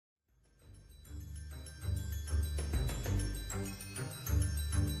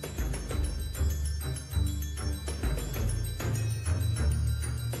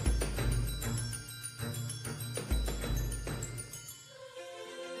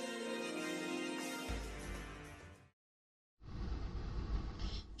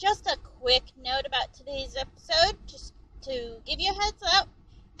just a quick note about today's episode, just to give you a heads up.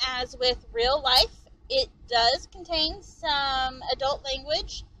 As with real life, it does contain some adult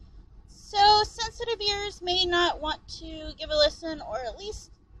language, so sensitive ears may not want to give a listen, or at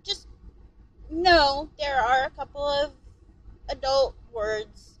least just know there are a couple of adult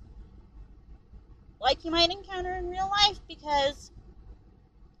words like you might encounter in real life, because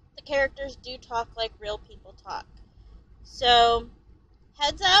the characters do talk like real people talk. So,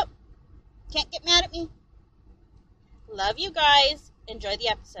 heads up, can't get mad at me. Love you guys. Enjoy the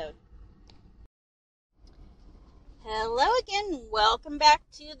episode. Hello again. Welcome back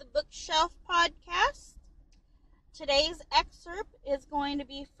to the Bookshelf Podcast. Today's excerpt is going to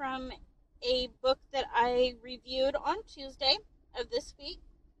be from a book that I reviewed on Tuesday of this week.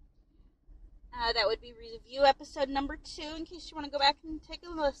 That would be review episode number 2, in case you want to go back and take a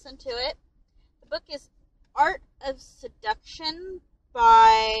listen to it. The book is Art of Seduction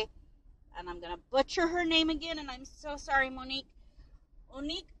by, and I'm going to butcher her name again, and I'm so sorry, Monique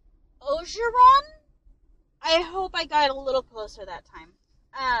Orgeron? I hope I got a little closer that time.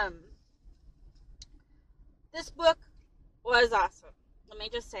 This book was awesome. Let me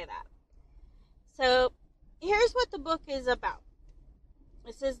just say that. So, here's what the book is about.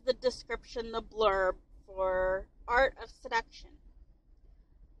 This is the description, the blurb for Art of Seduction.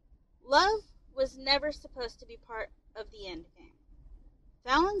 Love was never supposed to be part of the end game.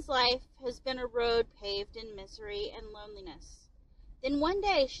 Fallon's life has been a road paved in misery and loneliness. Then one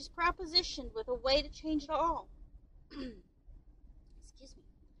day she's propositioned with a way to change it all. Excuse me.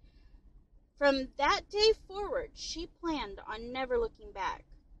 From that day forward, she planned on never looking back.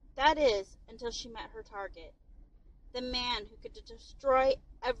 That is, until she met her target. The man who could destroy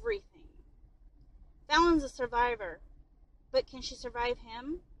everything. Fallon's a survivor, but can she survive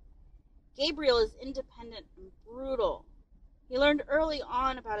him? Gabriel is independent and brutal. He learned early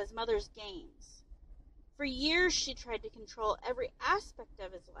on about his mother's games. For years she tried to control every aspect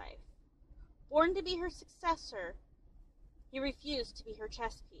of his life. Born to be her successor, he refused to be her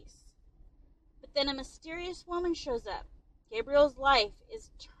chess piece. But then a mysterious woman shows up. Gabriel's life is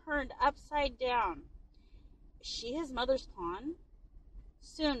turned upside down. Is she his mother's pawn?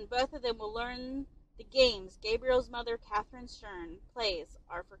 Soon, both of them will learn the games Gabriel's mother, Catherine Stern, plays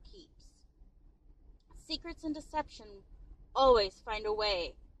are for keeps. Secrets and deception always find a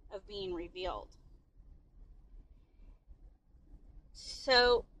way of being revealed.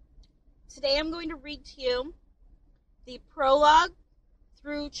 So, today I'm going to read to you the prologue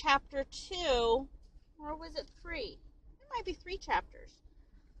through chapter 2, or was it 3? It might be 3 chapters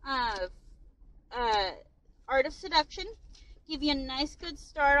of Art of Seduction. Give you a nice good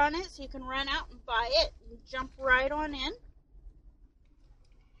start on it so you can run out and buy it and jump right on in.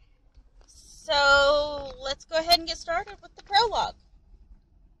 So let's go ahead and get started with the prologue.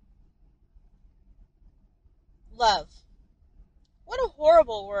 Love. What a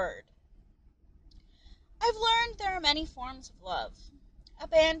horrible word. I've learned there are many forms of love.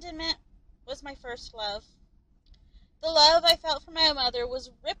 Abandonment was my first love. The love I felt for my mother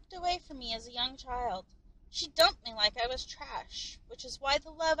was ripped away from me as a young child. She dumped me like I was trash, which is why the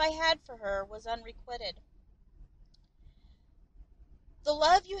love I had for her was unrequited. The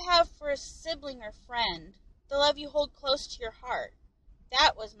love you have for a sibling or friend, the love you hold close to your heart,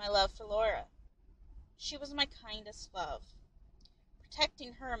 that was my love for Laura. She was my kindest love.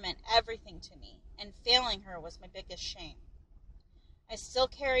 Protecting her meant everything to me, and failing her was my biggest shame. I still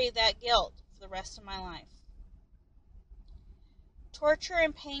carry that guilt for the rest of my life. Torture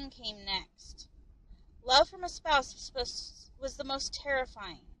and pain came next. Love from a spouse was the most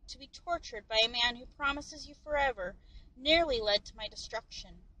terrifying. To be tortured by a man who promises you forever nearly led to my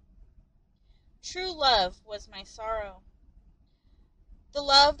destruction. True love was my sorrow. The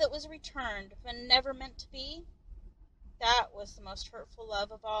love that was returned but never meant to be, that was the most hurtful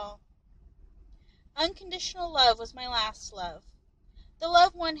love of all. Unconditional love was my last love. The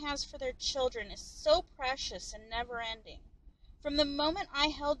love one has for their children is so precious and never-ending. From the moment I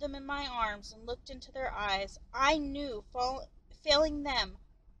held them in my arms and looked into their eyes, I knew failing them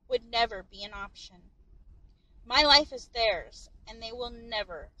would never be an option. My life is theirs, and they will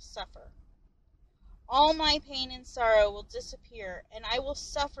never suffer. All my pain and sorrow will disappear, and I will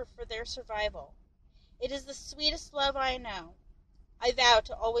suffer for their survival. It is the sweetest love I know. I vow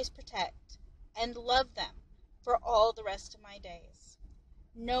to always protect and love them for all the rest of my days,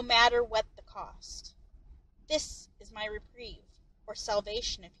 no matter what the cost. This is my reprieve, or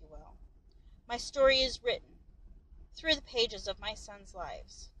salvation, if you will. My story is written through the pages of my sons'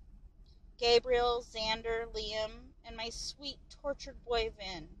 lives. Gabriel, Xander, Liam, and my sweet, tortured boy,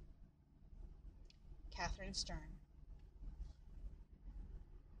 Vin. Catherine Stern.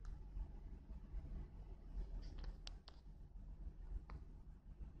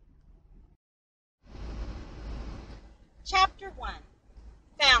 Chapter 1.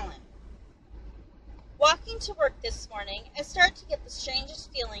 Fallon. Walking to work this morning, I start to get the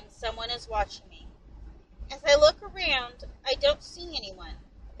strangest feeling someone is watching me. As I look around, I don't see anyone,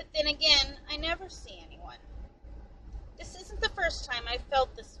 but then again, I never see anyone. This isn't the first time I've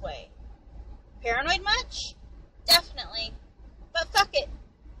felt this way. Paranoid much? Definitely. But fuck it.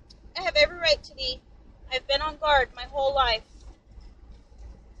 I have every right to be. I've been on guard my whole life.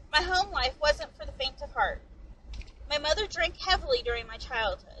 My home life wasn't for the faint of heart. My mother drank heavily during my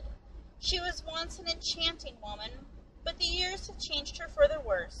childhood. She was once an enchanting woman, but the years have changed her for the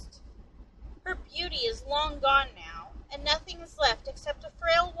worst. Her beauty is long gone now, and nothing is left except a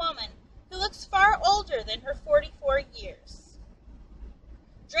frail woman who looks far older than her 44 years.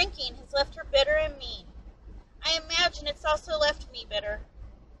 Drinking has left her bitter and mean. I imagine it's also left me bitter.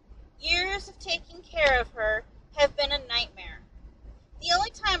 Years of taking care of her have been a nightmare. The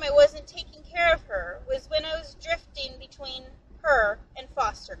only time I wasn't taking care of her was when I was drifting between her and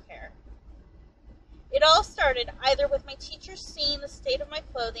foster care. It all started either with my teacher seeing the state of my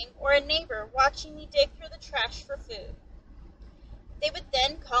clothing or a neighbor watching me dig through the trash for food. They would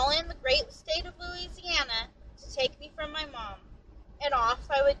then call in the great state of Louisiana to take me from my mom, and off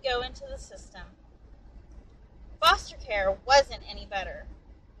I would go into the system. Foster care wasn't any better.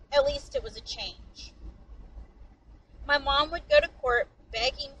 At least it was a change. My mom would go to court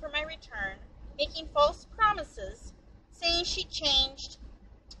begging for my return, making false promises, saying she changed.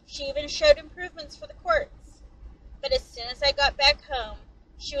 She even showed improvements for the courts. But as soon as I got back home,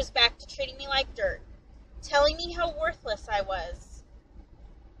 she was back to treating me like dirt, telling me how worthless I was.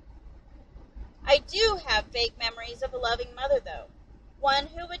 I do have vague memories of a loving mother, though. One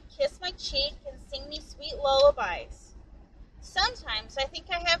who would kiss my cheek and sing me sweet lullabies. Sometimes I think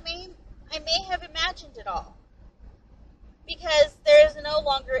I may have imagined it all. Because there is no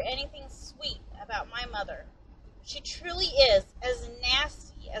longer anything sweet about my mother. She truly is as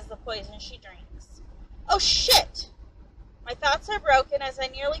nasty as the poison she drinks. Oh shit! My thoughts are broken as I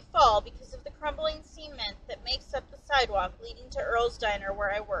nearly fall because of the crumbling cement that makes up the sidewalk leading to Earl's Diner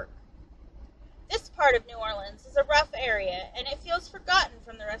where I work. This part of New Orleans is a rough area, and it feels forgotten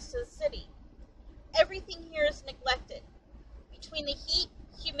from the rest of the city. Everything here is neglected. Between the heat,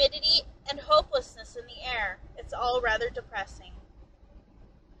 humidity, and hopelessness in the air, it's all rather depressing.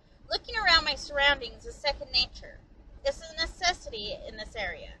 Looking around my surroundings is second nature. This is a necessity in this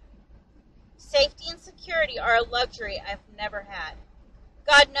area. Safety and security are a luxury I've never had.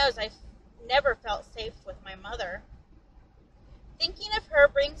 God knows I've never felt safe with my mother. Thinking of her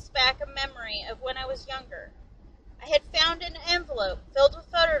brings back a memory of when I was younger. I had found an envelope filled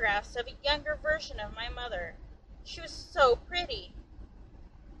with photographs of a younger version of my mother. She was so pretty.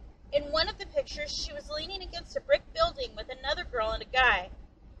 In one of the pictures, she was leaning against a brick building with another girl and a guy.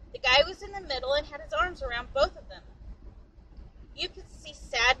 The guy was in the middle and had his arms around both of them. You could see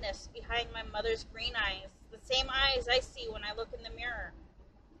sadness behind my mother's green eyes, the same eyes I see when I look in the mirror.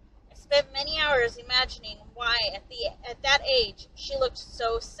 I spent many hours imagining why, at that age, she looked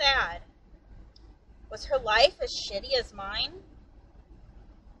so sad. Was her life as shitty as mine?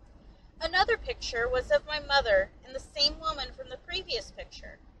 Another picture was of my mother and the same woman from the previous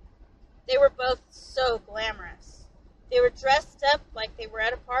picture. They were both so glamorous. They were dressed up like they were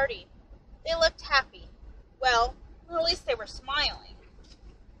at a party. They looked happy. Well, at least they were smiling.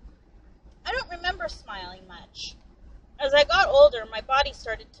 I don't remember smiling much. As I got older, my body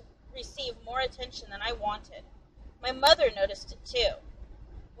started to receive more attention than I wanted. My mother noticed it too.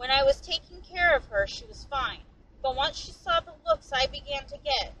 When I was taking care of her, she was fine. But once she saw the looks I began to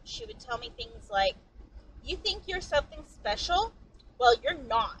get, she would tell me things like, "You think you're something special? Well, you're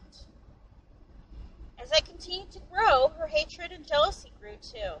not." As I continued to grow, her hatred and jealousy grew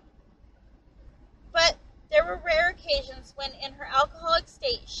too. But there were rare occasions when, in her alcoholic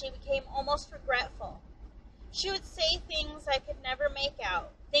state, she became almost regretful. She would say things I could never make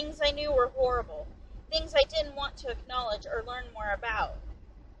out, things I knew were horrible, things I didn't want to acknowledge or learn more about.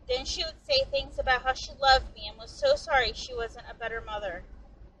 Then she would say things about how she loved me and was so sorry she wasn't a better mother.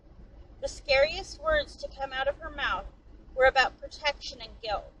 The scariest words to come out of her mouth were about protection and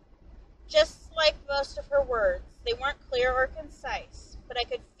guilt. Just like most of her words, they weren't clear or concise, but I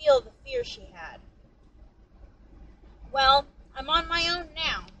could feel the fear she had. Well, I'm on my own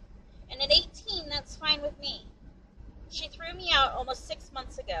now, and at 18, that's fine with me. She threw me out almost 6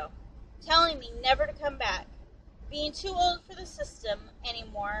 months ago, telling me never to come back. Being too old for the system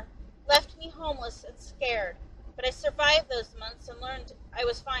anymore left me homeless and scared, but I survived those months and learned I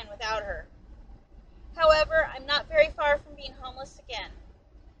was fine without her. However, I'm not very far from being homeless again.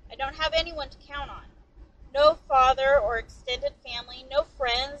 I don't have anyone to count on. No father or extended family, no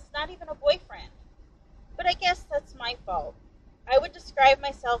friends, not even a boyfriend. but I guess that's my fault. I would describe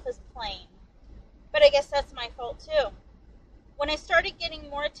myself as plain, but I guess that's my fault too. When I started getting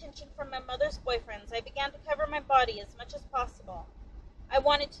more attention from my mother's boyfriends, I began to cover my body as much as possible. I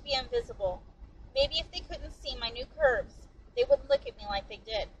wanted to be invisible. Maybe if they couldn't see my new curves, they wouldn't look at me like they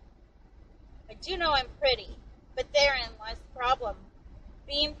did. I do know I'm pretty, but therein lies the problem.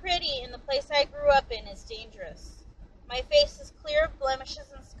 Being pretty in the place I grew up in is dangerous. My face is clear of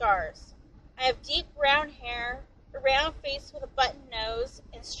blemishes and scars. I have deep brown hair, a round face with a button nose,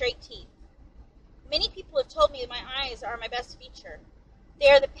 and straight teeth. Many people have told me that my eyes are my best feature.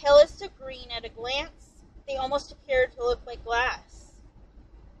 They are the palest of green at a glance. They almost appear to look like glass,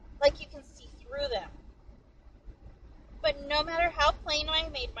 like you can see through them. But no matter how plain I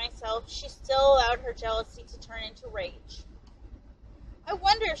made myself, she still allowed her jealousy to turn into rage. I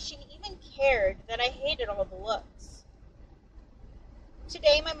wonder if she even cared that I hated all the looks.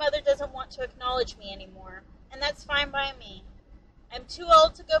 Today my mother doesn't want to acknowledge me anymore, and that's fine by me. I'm too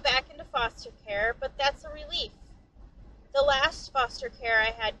old to go back into foster care, but that's a relief. The last foster care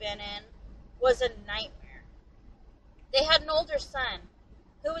I had been in was a nightmare. They had an older son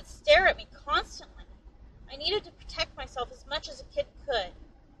who would stare at me constantly. I needed to protect myself as much as a kid could.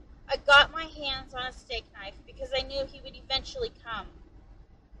 I got my hands on a steak knife because I knew he would eventually come.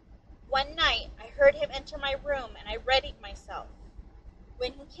 One night, I heard him enter my room and I readied myself.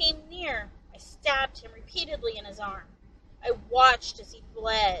 When he came near, I stabbed him repeatedly in his arm. I watched as he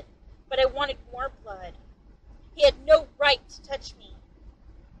bled, but I wanted more blood. He had no right to touch me.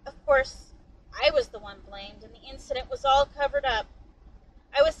 Of course, I was the one blamed, and the incident was all covered up.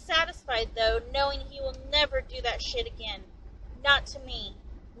 I was satisfied, though, knowing he will never do that shit again. Not to me.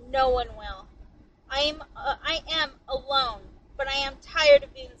 No one will. I am alone, but I am tired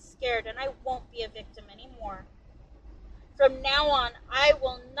of being scared, and I won't be a victim anymore. From now on, I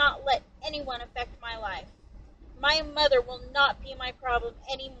will not let anyone affect my life. My mother will not be my problem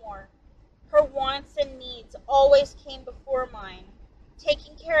anymore. Her wants and needs always came before mine.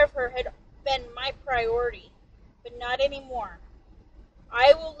 Taking care of her had been my priority, but not anymore.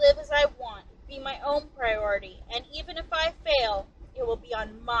 I will live as I want, be my own priority, and even if I fail, it will be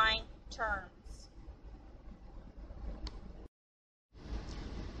on my terms.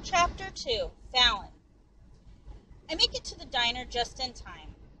 Chapter 2, Fallon. I make it to the diner just in time.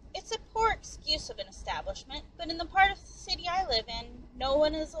 It's a poor excuse of an establishment, but in the part of the city I live in, no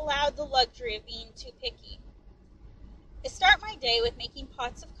one is allowed the luxury of being too picky. I start my day with making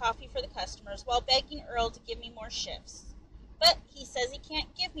pots of coffee for the customers while begging Earl to give me more shifts. But he says he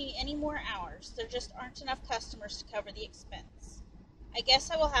can't give me any more hours. There just aren't enough customers to cover the expense. I guess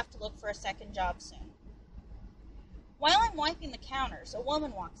I will have to look for a second job soon. While I'm wiping the counters, a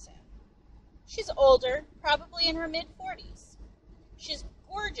woman walks in. She's older, probably in her mid-40s. She's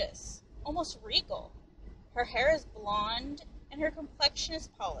gorgeous, almost regal. Her hair is blonde, and her complexion is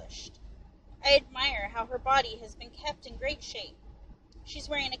polished. I admire how her body has been kept in great shape. She's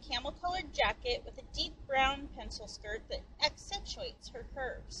wearing a camel-colored jacket with a deep brown pencil skirt that accentuates her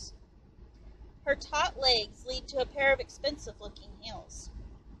curves. Her taut legs lead to a pair of expensive-looking heels.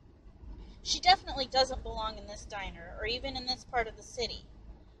 She definitely doesn't belong in this diner, or even in this part of the city.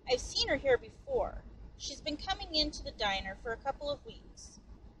 I've seen her here before. She's been coming into the diner for a couple of weeks.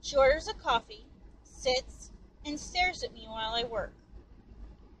 She orders a coffee, sits, and stares at me while I work.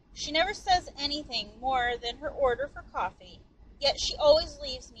 She never says anything more than her order for coffee, yet she always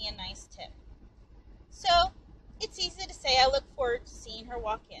leaves me a nice tip. So, it's easy to say I look forward to seeing her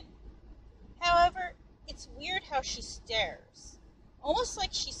walk in. However, it's weird how she stares, almost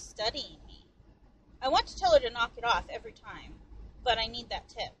like she's studying me. I want to tell her to knock it off every time, but I need that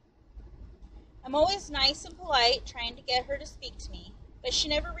tip. I'm always nice and polite, trying to get her to speak to me, but she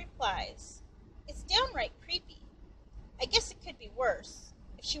never replies. It's downright creepy. I guess it could be worse.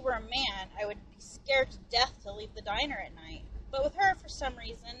 If she were a man, I would be scared to death to leave the diner at night, but with her, for some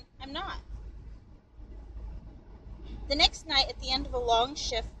reason, I'm not. The next night, at the end of a long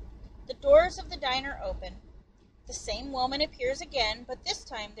shift, the doors of the diner open. The same woman appears again, but this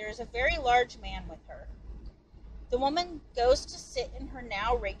time there is a very large man with her. The woman goes to sit in her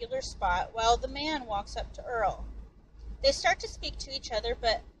now regular spot while the man walks up to Earl. They start to speak to each other,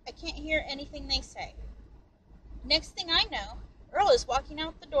 but I can't hear anything they say. Next thing I know, Earl is walking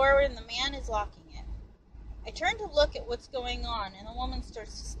out the door and the man is locking it. I turn to look at what's going on, and the woman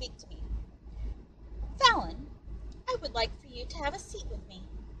starts to speak to me. Fallon, I would like for you to have a seat with me,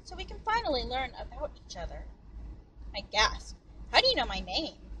 so we can finally learn about each other. I gasp. How do you know my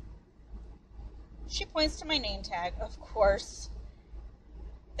name? She points to my name tag, of course.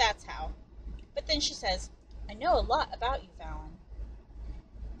 That's how. But then she says, I know a lot about you, Fallon.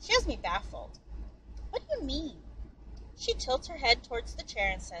 She has me baffled. What do you mean? She tilts her head towards the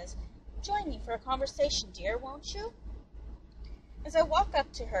chair and says, "Join me for a conversation, dear, won't you?" As I walk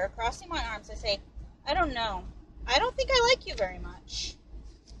up to her, crossing my arms, I say, "I don't know. I don't think I like you very much."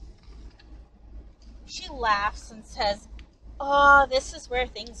 She laughs and says, "Ah, this is where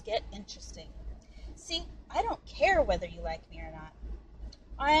things get interesting. See, I don't care whether you like me or not.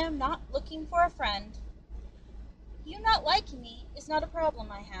 I am not looking for a friend. You not liking me is not a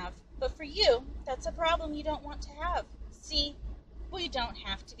problem I have, but for you, that's a problem you don't want to have. See, we don't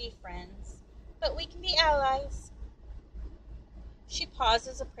have to be friends, but we can be allies." She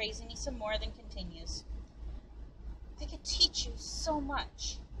pauses, appraising me some more, then continues, "I could teach you so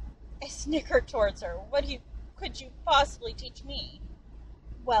much." I snicker towards her. Could you possibly teach me?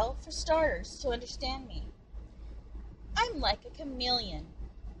 Well, for starters, to understand me. I'm like a chameleon.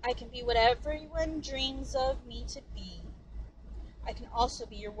 I can be what everyone dreams of me to be. I can also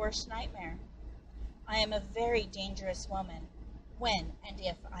be your worst nightmare. I am a very dangerous woman, when and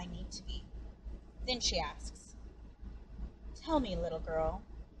if I need to be. Then she asks, "Tell me, little girl,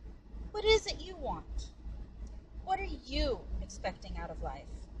 what is it you want? What are you expecting out of life?"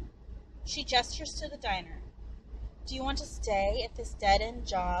 She gestures to the diner. "Do you want to stay at this dead-end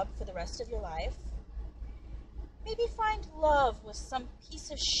job for the rest of your life? Maybe find love with some piece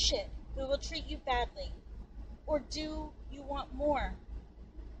of shit who will treat you badly? Or do you want more?"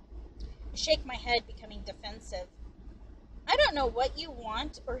 I shake my head, becoming defensive. "I don't know what you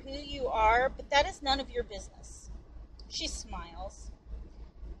want or who you are, but that is none of your business." She smiles.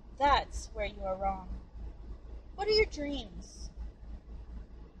 "That's where you are wrong. What are your dreams?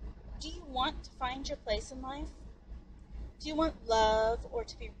 Do you want to find your place in life? Do you want love or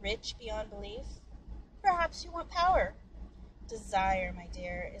to be rich beyond belief? Perhaps you want power. Desire, my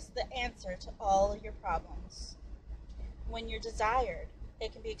dear, is the answer to all your problems. When you're desired,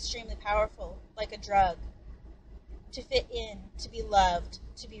 it can be extremely powerful, like a drug. To fit in, to be loved,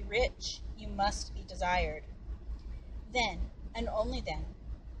 to be rich, you must be desired. Then, and only then,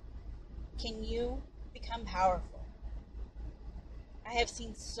 can you become powerful. I have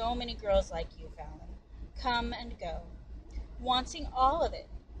seen so many girls like you, Fallon, come and go, wanting all of it.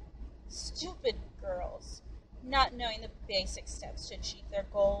 Stupid girls, not knowing the basic steps to achieve their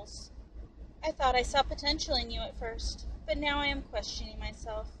goals. I thought I saw potential in you at first, but now I am questioning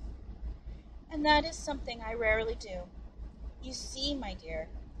myself. And that is something I rarely do. You see, my dear,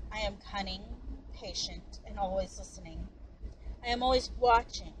 I am cunning, patient, and always listening. I am always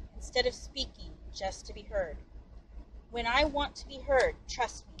watching instead of speaking just to be heard. When I want to be heard,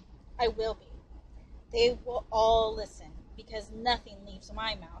 trust me, I will be. They will all listen, because nothing leaves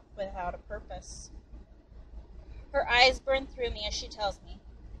my mouth without a purpose." Her eyes burn through me as she tells me,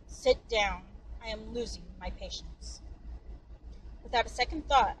 "Sit down. I am losing my patience." Without a second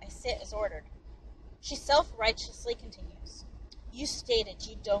thought, I sit as ordered. She self-righteously continues, "You stated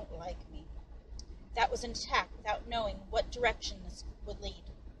you don't like me. That was an attack without knowing what direction this would lead.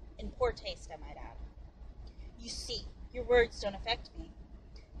 In poor taste, I might add. You see, your words don't affect me,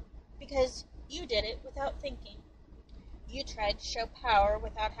 because you did it without thinking. You tried to show power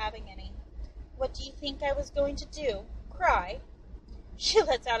without having any. What do you think I was going to do? Cry?" She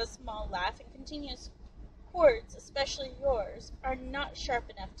lets out a small laugh and continues, "Words, especially yours, are not sharp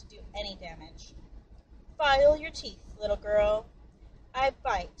enough to do any damage. File your teeth, little girl. I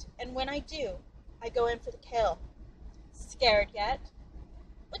bite, and when I do, I go in for the kill. Scared yet?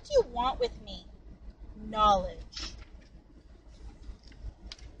 What do you want with me? Knowledge."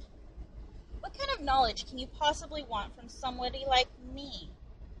 What kind of knowledge can you possibly want from somebody like me?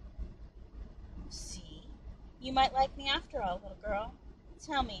 See, you might like me after all, little girl.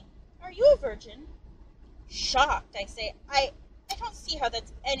 Tell me, are you a virgin? Shocked, I say, I don't see how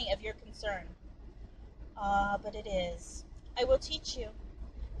that's any of your concern. Ah, but it is. I will teach you.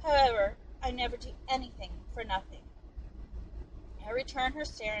 However, I never do anything for nothing. I return her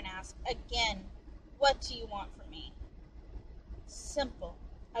stare and ask again, "What do you want from me?" Simple.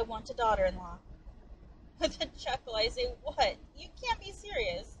 I want a daughter-in-law. With a chuckle, I say, "What? You can't be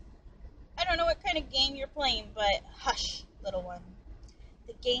serious. I don't know what kind of game you're playing, but hush, little one.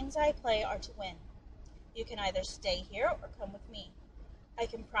 The games I play are to win. You can either stay here or come with me. I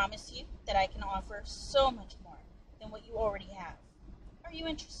can promise you that I can offer so much more than what you already have. Are you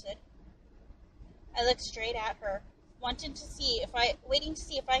interested?" I look straight at her, waiting to see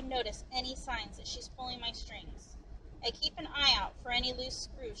if I notice any signs that she's pulling my strings. I keep an eye out for any loose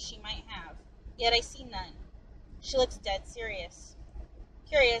screws she might have, yet I see none. She looks dead serious.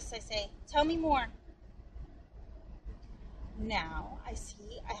 Curious, I say, "Tell me more." "Now, I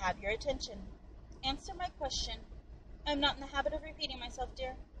see I have your attention. Answer my question. I'm not in the habit of repeating myself,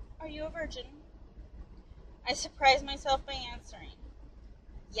 dear. Are you a virgin?" I surprised myself by answering,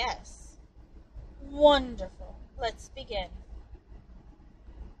 "Yes." "Wonderful. Let's begin."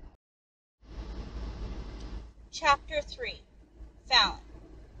 Chapter 3. Fallon.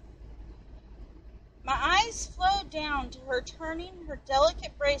 My eyes flow down to her, turning her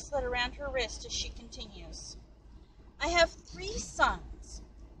delicate bracelet around her wrist as she continues. "I have 3 sons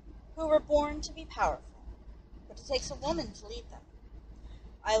who were born to be powerful, but it takes a woman to lead them.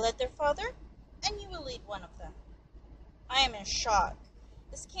 I led their father, and you will lead one of them. I am in shock.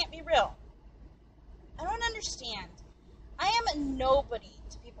 This can't be real. I don't understand. I am a nobody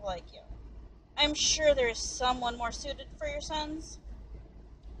to people like you. I'm sure there is someone more suited for your sons."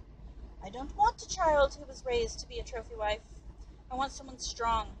 "I don't want a child who was raised to be a trophy wife. I want someone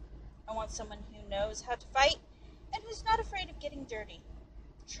strong. I want someone who knows how to fight and who's not afraid of getting dirty.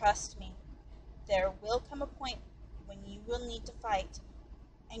 Trust me, there will come a point when you will need to fight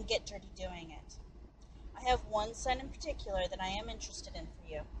and get dirty doing it. I have one son in particular that I am interested in for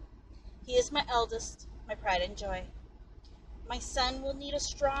you. He is my eldest, my pride and joy. My son will need a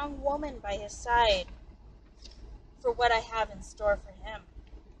strong woman by his side for what I have in store for him.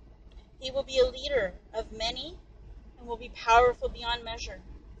 He will be a leader of many and will be powerful beyond measure.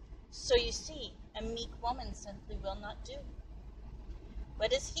 So you see, a meek woman simply will not do."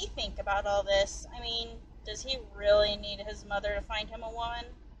 What does he think about all this? I mean, does he really need his mother to find him a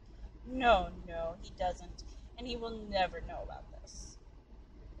woman? No, he doesn't, and he will never know about this.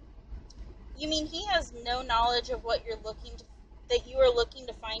 "You mean he has no knowledge of what that you are looking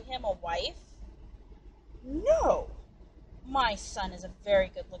to find him a wife?" "No. My son is a very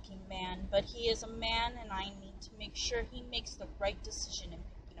good-looking man, but he is a man, and I need to make sure he makes the right decision in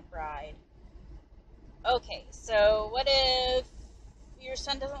picking a bride." "Okay, so what if your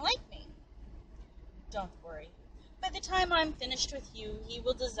son doesn't like me?" "Don't worry. By the time I'm finished with you, he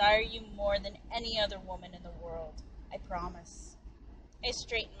will desire you more than any other woman in the world. I promise." I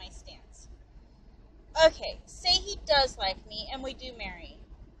straighten my stance. "Okay, say he does like me and we do marry.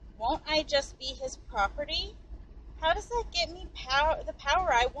 Won't I just be his property? How does that get me the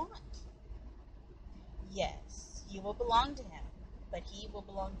power I want?" "Yes, you will belong to him, but he will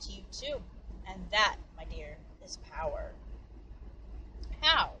belong to you too. And that, my dear, is power."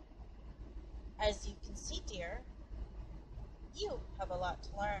 "How?" "As you can see, dear, you have a lot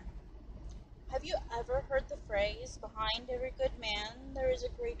to learn. Have you ever heard the phrase, 'Behind every good man there is a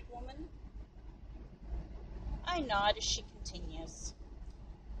great woman'?" I nod as she continues.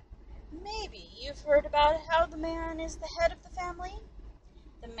 "Maybe you've heard about how the man is the head of the family?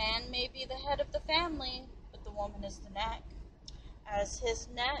 The man may be the head of the family, but the woman is the neck. As his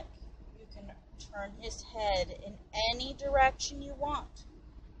neck, you can turn his head in any direction you want,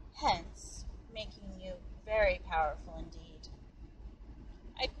 hence making you very powerful indeed."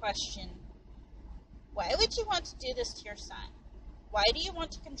 I question, "Why would you want to do this to your son? Why do you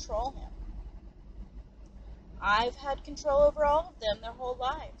want to control him?" "I've had control over all of them their whole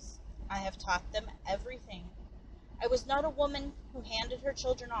lives. I have taught them everything. I was not a woman who handed her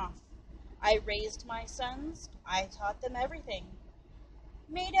children off. I raised my sons. I taught them everything.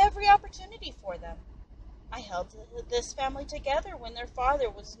 Made every opportunity for them. I held this family together when their father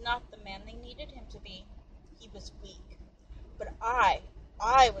was not the man they needed him to be. He was weak. But I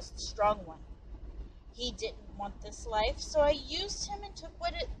was the strong one. He didn't want this life, so I used him and took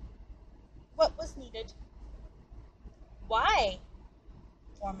what was needed." "Why?"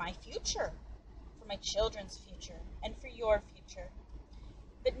 "For my future, for my children's future, and for your future.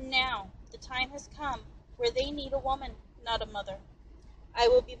 But now the time has come where they need a woman, not a mother. I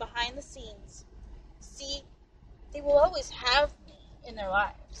will be behind the scenes. See, they will always have me in their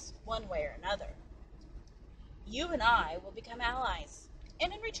lives, one way or another. You and I will become allies,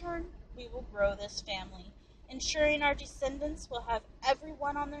 and in return we will grow this family, ensuring our descendants will have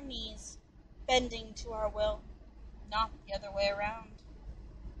everyone on their knees, bending to our will, not the other way around."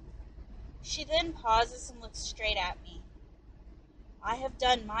 She then pauses and looks straight at me. "I have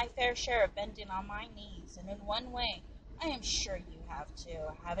done my fair share of bending on my knees, and in one way I am sure you have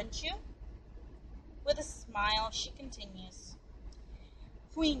too, haven't you?" With a smile, she continues,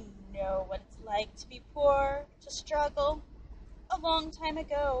 "We know what it's like to be poor, to struggle. A long time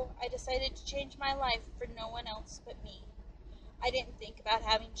ago, I decided to change my life for no one else but me. I didn't think about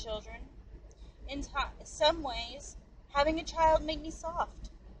having children. In some ways, having a child made me soft.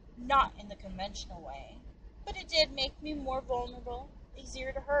 Not in the conventional way, but it did make me more vulnerable,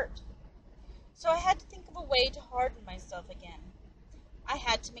 easier to hurt. So I had to think of a way to harden myself again. I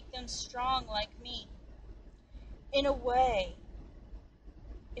had to make them strong like me. In a way,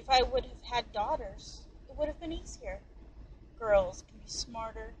 if I would have had daughters, it would have been easier. Girls can be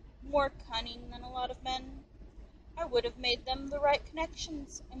smarter, more cunning than a lot of men. I would have made them the right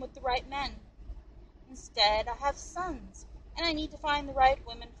connections and with the right men. Instead, I have sons, and I need to find the right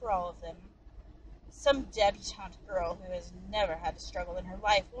women for all of them. Some debutante girl who has never had a struggle in her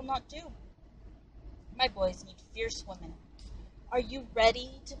life will not do. My boys need fierce women. Are you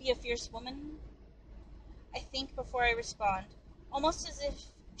ready to be a fierce woman? I think before I respond, almost as if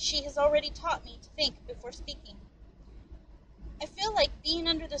she has already taught me to think before speaking. I feel like being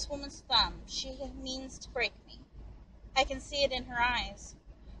under this woman's thumb, she means to break me. I can see it in her eyes,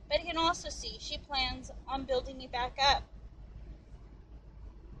 but I can also see she plans on building me back up.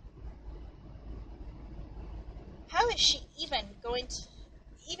 How is she even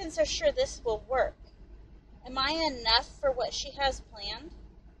so sure this will work? Am I enough for what she has planned?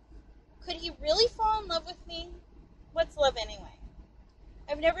 Could he really fall in love with me? What's love anyway?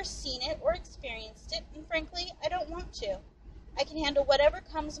 I've never seen it or experienced it, and frankly, I don't want to. I can handle whatever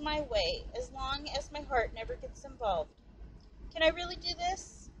comes my way, as long as my heart never gets involved. Can I really do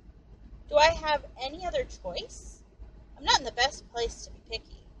this? Do I have any other choice? I'm not in the best place to be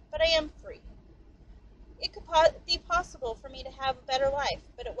picky, but I am free. It could be possible for me to have a better life,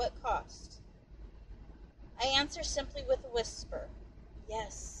 but at what cost? I answer simply with a whisper,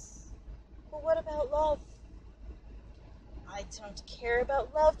 yes. But what about love? I don't care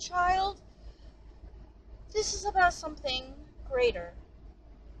about love, child. This is about something greater.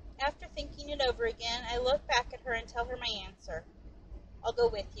 After thinking it over again, I look back at her and tell her my answer. I'll go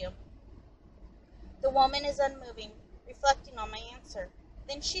with you. The woman is unmoving, reflecting on my answer.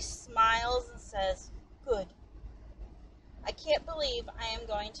 Then she smiles and says, good. I can't believe I am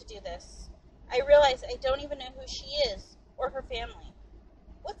going to do this. I realize I don't even know who she is or her family.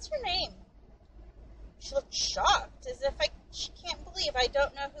 What's her name? She looks shocked, as if she can't believe I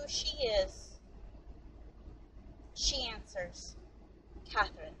don't know who she is. She answers,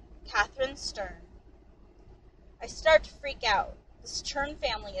 Catherine Stern. I start to freak out. The Stern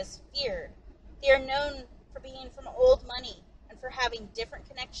family is feared. They are known for being from old money and for having different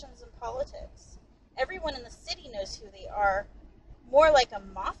connections in politics. Everyone in the city knows who they are, more like a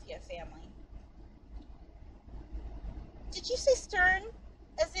mafia family. Did you say Stern,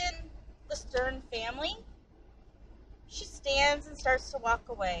 as in the Stern family? She stands and starts to walk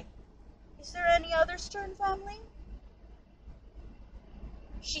away. Is there any other Stern family?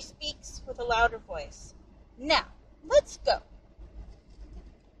 She speaks with a louder voice. Now, let's go.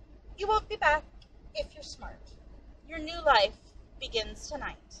 You won't be back if you're smart. Your new life begins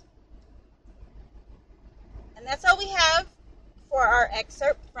tonight. And that's all we have for our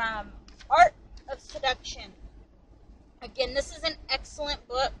excerpt from Art of Seduction. Again, this is an excellent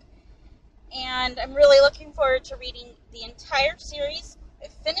book, and I'm really looking forward to reading the entire series. I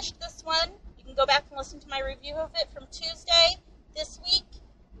finished this one. You can go back and listen to my review of it from Tuesday this week.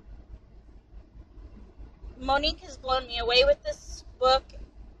 Monique has blown me away with this book,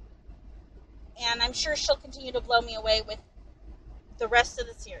 and I'm sure she'll continue to blow me away with the rest of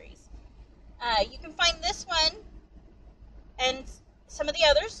the series. You can find this one and some of the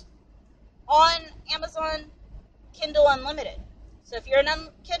others on Amazon Kindle Unlimited. So if you're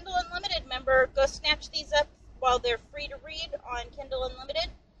a Kindle Unlimited member, go snatch these up while they're free to read on Kindle Unlimited.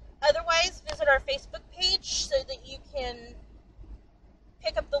 Otherwise, visit our Facebook page so that you can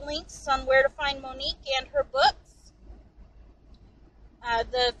pick up the links on where to find Monique and her books.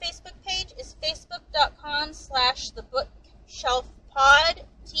 The Facebook page is facebook.com/thebookshelfpod,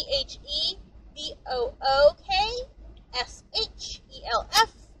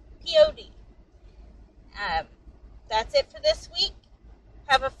 THEBOOKSHELFPOD. That's it for this week.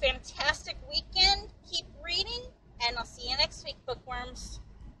 Have a fantastic weekend. Keep reading, and I'll see you next week, bookworms.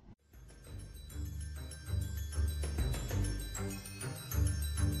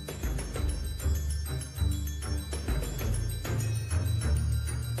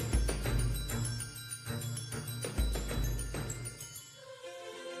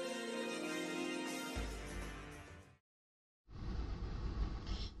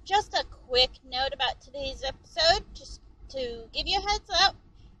 Just a quick note about today's episode, just to give you a heads up.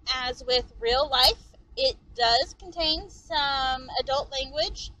 As with real life, it does contain some adult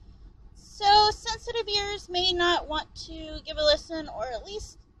language, so sensitive ears may not want to give a listen, or at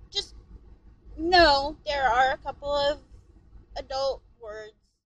least just know there are a couple of adult words